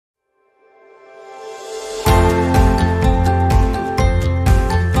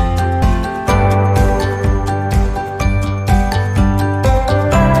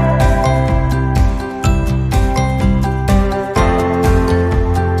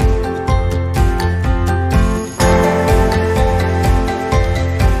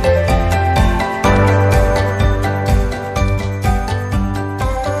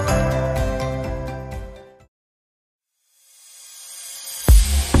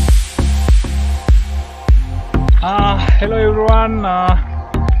Hello everyone.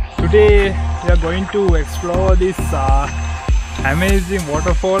 Today we are going to explore this amazing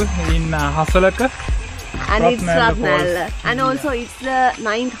waterfall in Hasalaka. And it's Rathna, and also it's the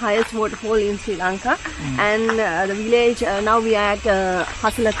 9th highest waterfall in Sri Lanka. And the village, now we are at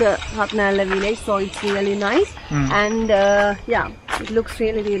Hasalaka Rathna village, so it's really nice. And yeah, it looks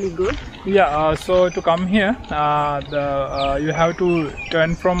really good. Yeah, so to come here, you have to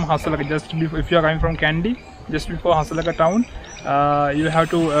turn from Hasalaka just before, if you are coming from Kandy, just before Hasalaka town. You have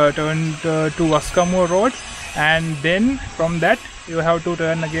to turn to Wasgamuwa road, and then from that you have to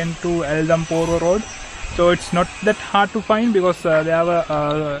turn again to Eldamporuwa road. So it's not that hard to find because they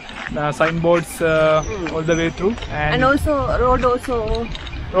have signboards all the way through, and also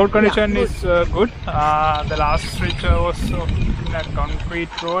road condition is good. The last stretch was in a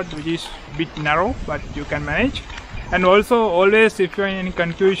concrete road which is a bit narrow, but you can manage. And also always, if you are in any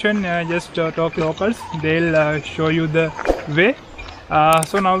confusion, just talk to locals, they'll show you the way.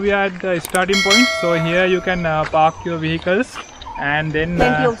 So now we are at the starting point, so here you can park your vehicles. And then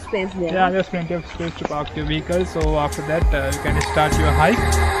plenty of space there. Yeah, there's plenty of space to park your vehicle. So after that you can start your hike.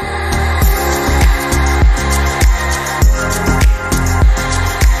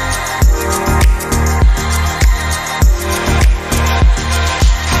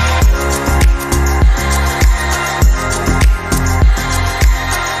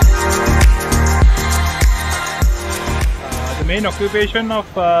 The main occupation of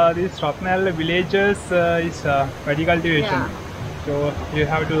these Rathna villages is paddy cultivation. Yeah. So you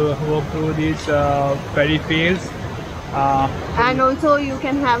have to walk through these paddy fields. And also you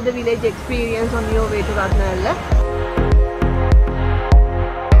can have the village experience on your way to Rathna.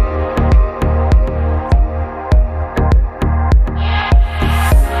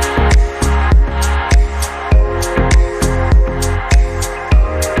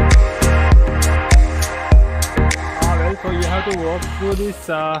 Well, so you have to walk through this,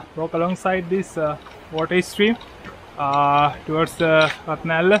 walk alongside this water stream towards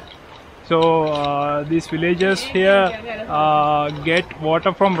Rathna. So these villagers here get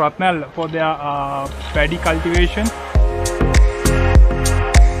water from Rathna for their paddy cultivation.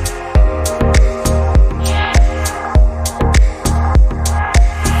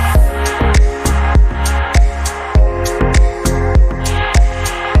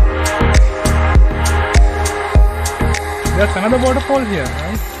 There's another waterfall here,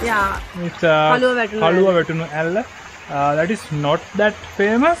 right? Yeah. It's Kaluwa Watuna Falls. That is not that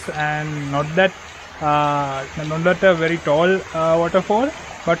famous and not that a very tall waterfall,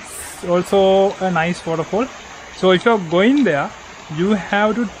 but also a nice waterfall. So if you're going there, you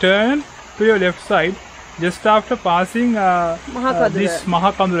have to turn to your left side just after passing this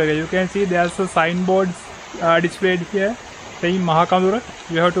Mahiyanganaya. You can see there's a signboard displayed here saying Mahiyanganaya.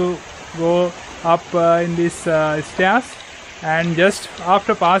 You have to go up in this stairs, and just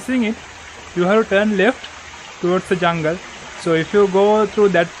after passing it, you have to turn left towards the jungle. So if you go through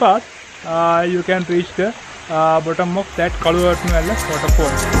that path, you can reach the bottom of that Kaluwa Watuna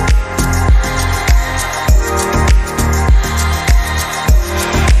waterfall.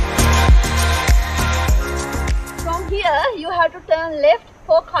 From here you have to turn left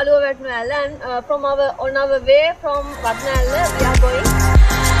for Kaluwa Watuna, and on our way from Rathna we are going.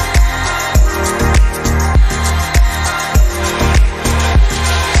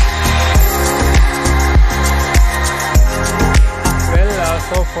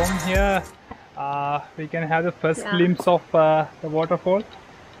 So from here we can have the first glimpse of the waterfall.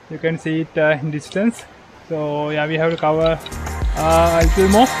 You can see it in distance. So yeah, we have to cover a little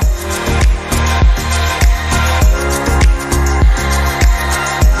more.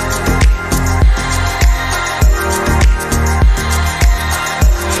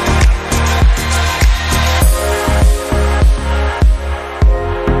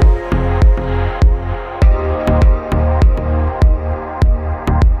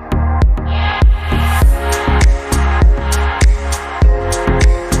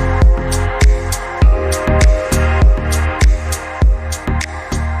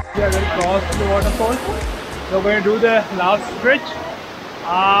 The waterfall. So we're going to do the last stretch.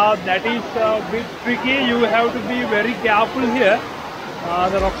 That is a bit tricky. You have to be very careful here.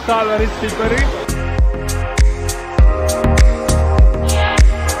 The rocks are very slippery.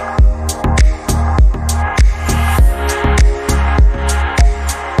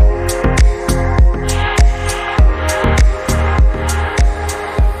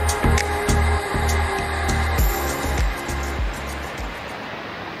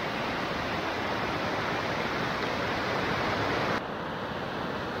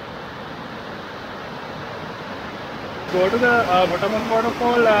 Go to the bottom of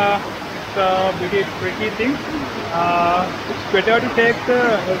waterfall. pretty tricky thing. It's better to take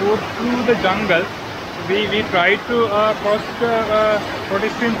the route through the jungle. We tried to cross the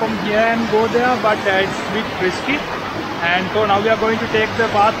protect stream from here and go there, but it's a bit risky. And so now we are going to take the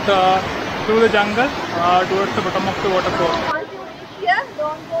path through the jungle towards the bottom of the waterfall. Once you reach here,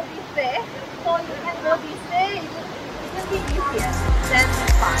 don't go this way. So you can go this way. It will be easier than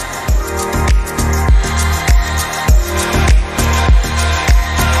this path.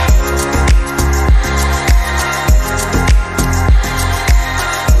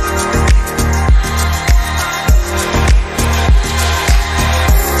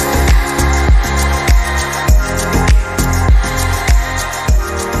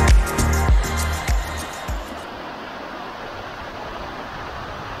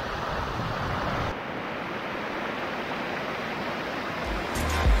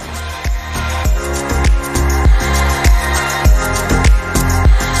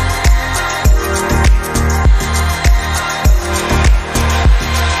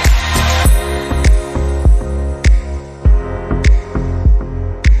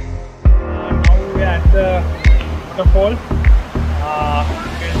 Waterfall. You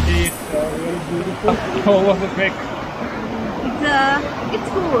can see it's really beautiful over the trek. It's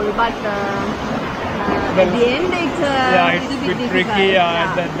cool, but at the end it's it's little a bit bit tricky.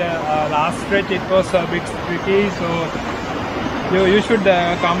 difficult. The last stretch it was a bit tricky, so you should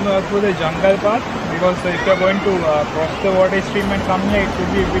come through the jungle path, because if you are going to cross the water stream and come here, it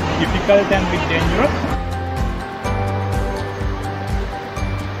would be a bit difficult and a bit dangerous.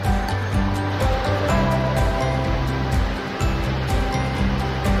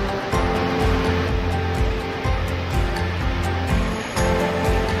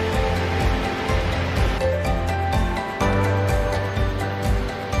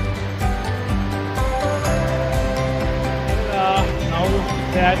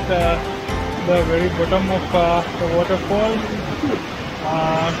 At the very bottom of the waterfall,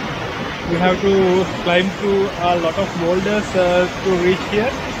 we have to climb through a lot of boulders to reach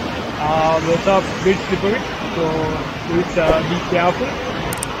here. Those are a bit slippery, so please be careful.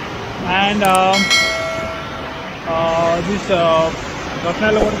 And this Rathna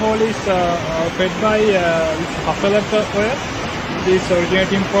Waterfall is fed by Hasalaka oil. It is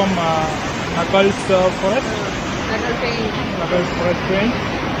originating from Knuckles forest. Knuckles forest range.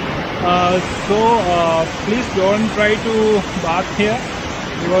 So please don't try to bath here,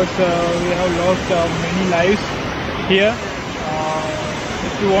 because we have lost many lives here.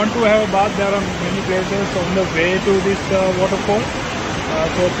 If you want to have a bath, there are many places on the way to this waterfall.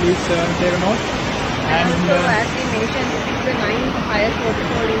 So please take a note. And also, as we mentioned, it is the 9th highest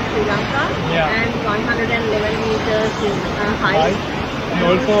waterfall in Sri Lanka, and 111 meters in height. And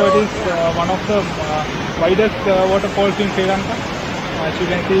also it is one of the widest waterfalls in Sri Lanka. As you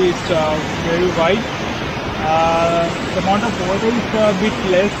can see, it's very wide. The amount of water is a bit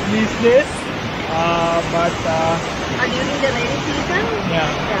less these days, but during the rainy season,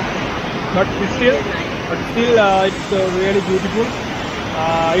 but still, it's really beautiful.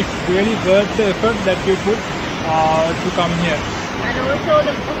 It's really worth the effort that you put to come here. And also,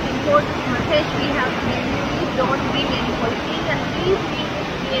 the most important message we have to give you is don't bring any politics, and please keep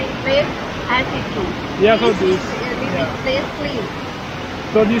this place as it is. Yeah, so this place clean.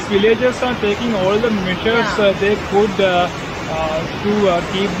 So these villagers are taking all the measures they could to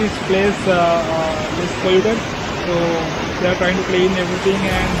keep this place less polluted. So they are trying to clean everything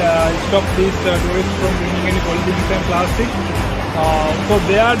and stop these tourists from bringing any polythenes and plastic. So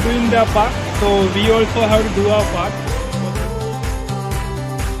they are doing their part. So we also have to do our part.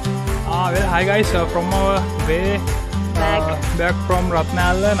 Well, hi guys, from our way back from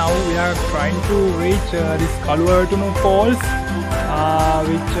Rathna, now we are trying to reach this Kaluwa Watuna Falls,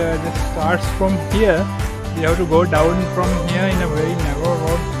 which just starts from here. We have to go down from here in a very narrow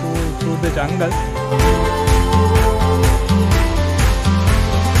road through the jungle.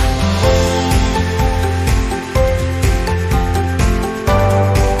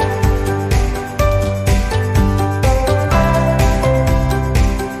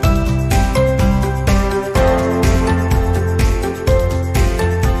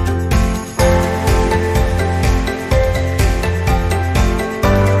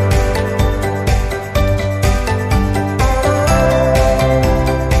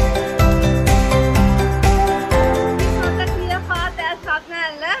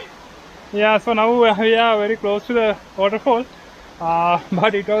 Yeah, so now we are very close to the waterfall,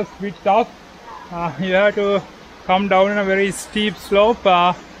 but it was a bit tough. You have to come down on a very steep slope,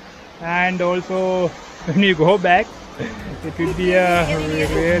 and also when you go back, it will be a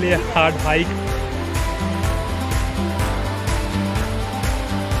really hard hike.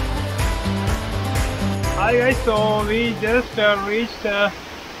 Hi guys, so we just reached this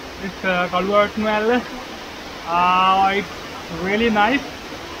Kaluwa Watuna Falls. It's really nice.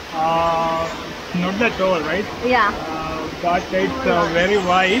 Not that tall, right? Yeah. But it's very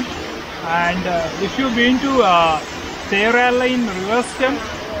wide. And if you've been to Serala in Riverstem,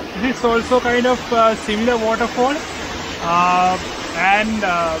 this is also kind of similar waterfall. And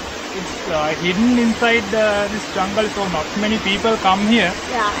it's hidden inside this jungle, so not many people come here.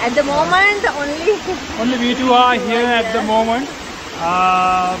 Yeah, at the moment only we two are here at the moment.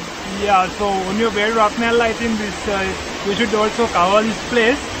 Yeah, so when you're very Rathna, I think this you should also cover this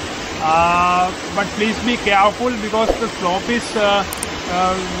place. But please be careful because the slope is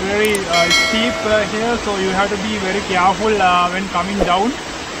very steep here, so you have to be very careful when coming down.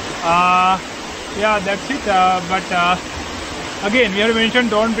 Yeah, that's it. But again, we have to mention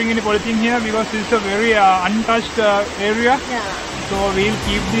don't bring any polythene here because this is a very untouched area. Yeah. So we'll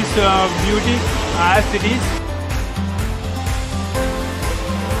keep this beauty as it is.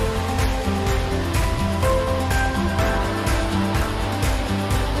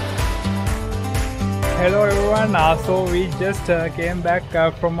 Hello everyone, so we just came back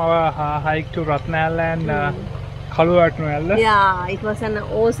from our hike to Rathna and Kaluwa Watuna Falls. Yeah, it was an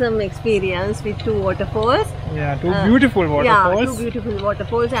awesome experience with two waterfalls. Yeah, two beautiful waterfalls. Yeah, two beautiful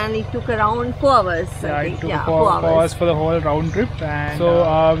waterfalls, and it took around 4 hours. Yeah, it took 4 hours for the whole round trip. And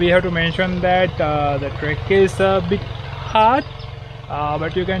so we have to mention that the trek is a bit hard,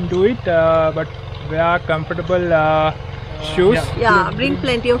 but you can do it. But wear comfortable shoes. Yeah, bring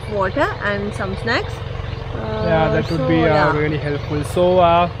plenty of water and some snacks. Yeah, that would be really helpful.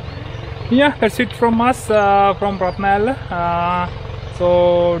 So yeah, that's it from us from Rathna Falls.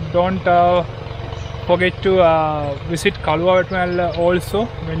 So don't forget to visit Kaluwa Watuna Falls also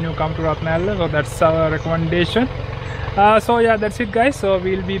when you come to Rathna Falls. So that's our recommendation. So yeah, that's it guys. So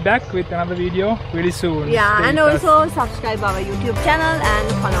we'll be back with another video really soon. Yeah, Stay and also subscribe our YouTube channel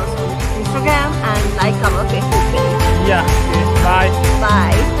and follow us on Instagram and like our Facebook page. Yeah, okay. Bye.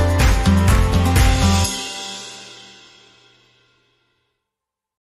 Bye.